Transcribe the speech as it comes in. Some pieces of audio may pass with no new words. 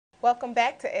Welcome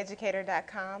back to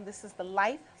Educator.com. This is the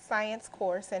Life Science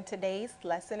course, and today's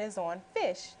lesson is on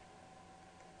fish.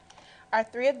 Our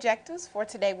three objectives for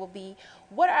today will be: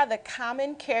 what are the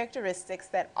common characteristics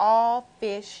that all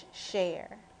fish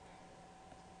share?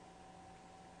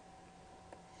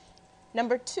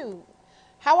 Number 2,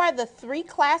 how are the three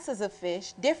classes of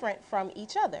fish different from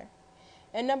each other?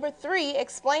 And number 3,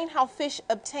 explain how fish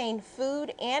obtain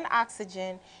food and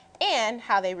oxygen and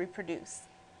how they reproduce.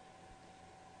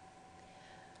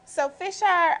 So fish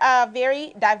are a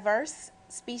very diverse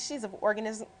species of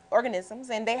organisms,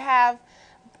 and they have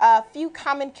a few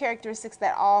common characteristics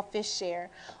that all fish share.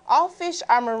 All fish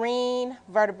are marine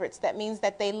vertebrates. That means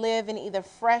that they live in either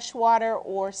fresh water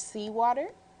or seawater.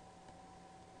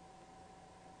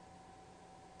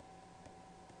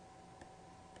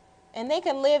 And they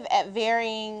can live at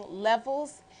varying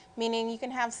levels, meaning you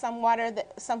can have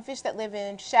some fish that live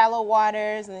in shallow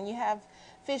waters, and then you have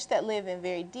fish that live in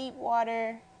very deep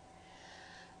water.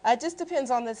 It just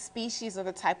depends on the species or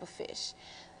the type of fish.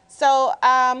 So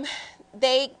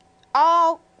they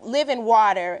all live in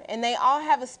water, and they all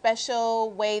have a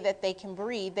special way that they can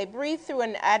breathe. They breathe through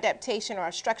an adaptation or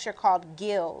a structure called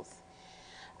gills.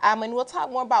 And we'll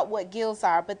talk more about what gills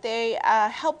are, but they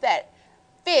help that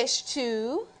fish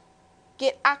to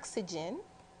get oxygen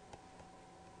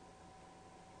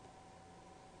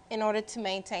in order to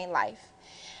maintain life.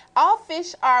 All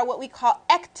fish are what we call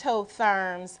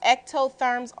ectotherms.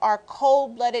 Ectotherms are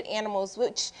cold-blooded animals,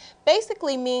 which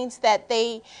basically means that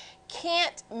they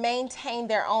can't maintain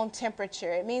their own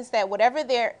temperature. It means that whatever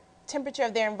their temperature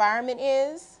of their environment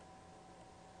is,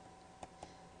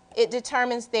 it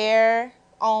determines their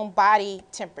own body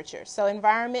temperature. So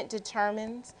environment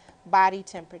determines body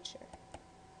temperature.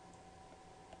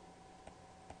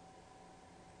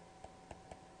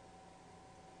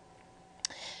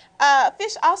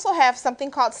 Fish also have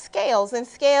something called scales, and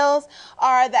scales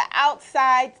are the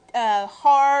outside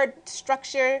hard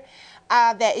structure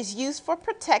that is used for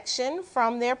protection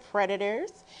from their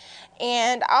predators.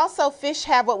 And also fish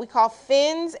have what we call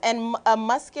fins and a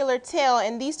muscular tail,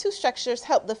 and these two structures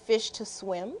help the fish to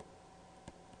swim.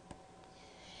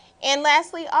 And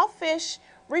lastly, all fish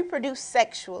reproduce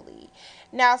sexually.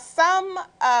 Now, some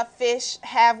fish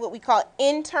have what we call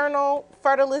internal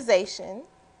fertilization.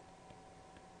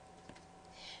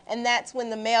 And that's when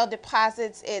the male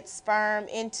deposits its sperm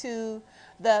into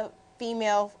the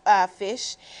female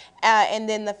fish, and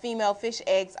then the female fish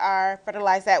eggs are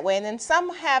fertilized that way. And then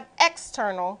some have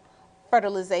external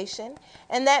fertilization,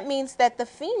 and that means that the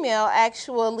female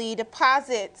actually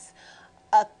deposits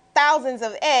thousands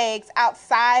of eggs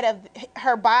outside of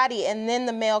her body, and then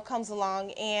the male comes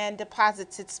along and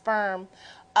deposits its sperm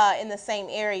in the same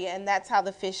area, and that's how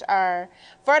the fish are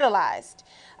fertilized.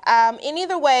 In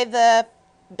either way, the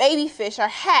baby fish are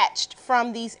hatched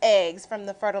from these eggs, from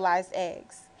the fertilized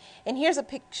eggs. And here's a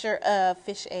picture of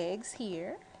fish eggs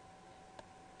here.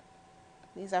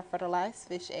 These are fertilized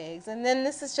fish eggs. And then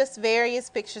this is just various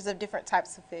pictures of different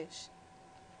types of fish.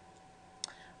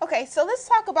 Okay, so let's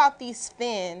talk about these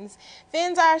fins.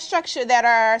 Fins are a structure that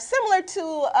are similar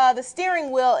to the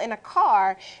steering wheel in a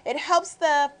car. It helps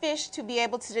the fish to be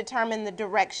able to determine the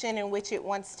direction in which it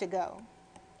wants to go.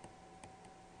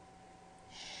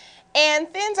 And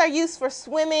fins are used for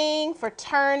swimming, for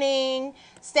turning,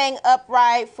 staying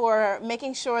upright, for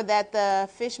making sure that the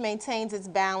fish maintains its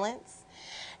balance.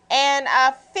 And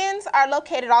fins are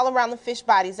located all around the fish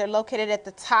bodies. They're located at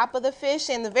the top of the fish,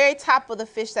 and the very top of the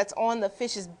fish that's on the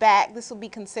fish's back, this will be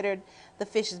considered the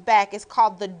fish's back, is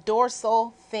called the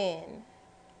dorsal fin.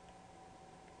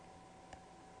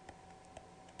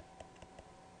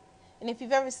 And if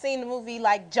you've ever seen the movie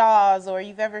like Jaws, or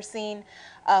you've ever seen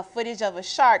footage of a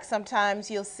shark, sometimes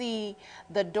you'll see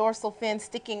the dorsal fin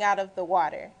sticking out of the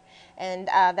water. And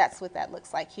that's what that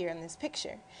looks like here in this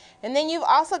picture. And then you've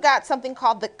also got something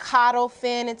called the caudal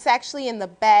fin. It's actually in the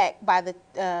back by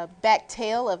the back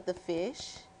tail of the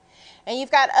fish. And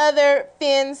you've got other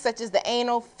fins such as the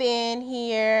anal fin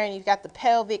here, and you've got the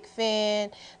pelvic fin,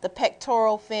 the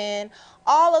pectoral fin.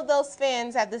 All of those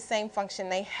fins have the same function.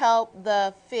 They help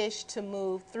the fish to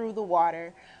move through the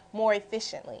water more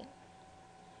efficiently.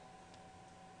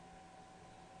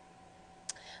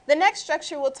 The next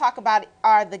structure we'll talk about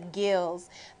are the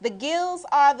gills. The gills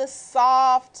are the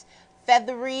soft,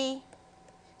 feathery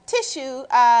tissue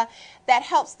that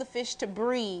helps the fish to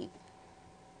breathe.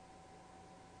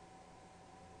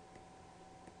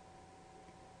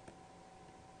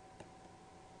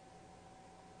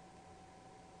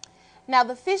 Now,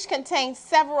 the fish contains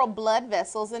several blood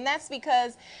vessels, and that's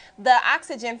because the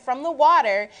oxygen from the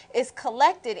water is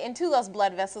collected into those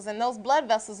blood vessels, and those blood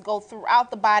vessels go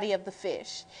throughout the body of the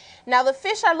fish. Now, the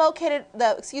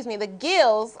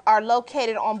gills are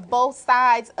located on both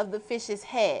sides of the fish's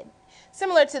head.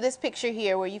 Similar to this picture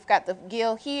here where you've got the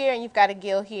gill here and you've got a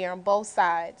gill here on both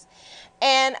sides.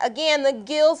 And again, the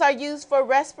gills are used for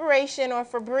respiration or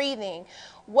for breathing.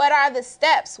 What are the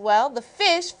steps? Well, the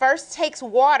fish first takes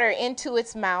water into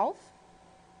its mouth.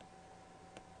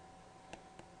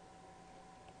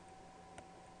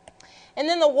 And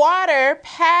then the water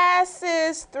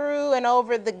passes through and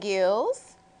over the gills.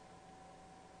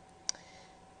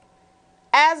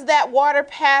 As that water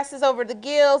passes over the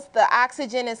gills, the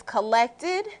oxygen is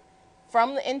collected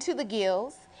into the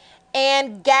gills,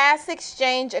 and gas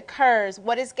exchange occurs.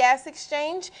 What is gas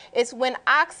exchange? It's when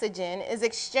oxygen is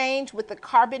exchanged with the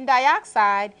carbon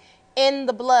dioxide in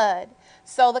the blood.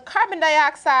 So the carbon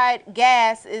dioxide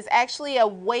gas is actually a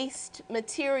waste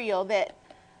material that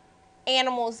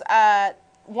animals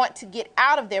want to get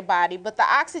out of their body, but the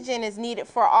oxygen is needed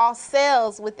for all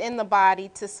cells within the body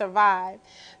to survive.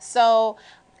 So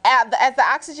as the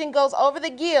oxygen goes over the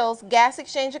gills, gas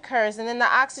exchange occurs, and then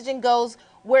the oxygen goes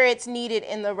where it's needed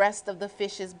in the rest of the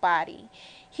fish's body.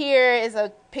 Here is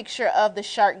a picture of the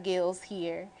shark gills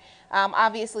here.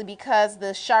 Obviously, because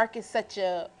the shark is such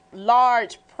a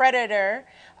large predator,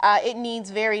 it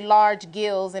needs very large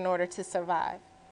gills in order to survive.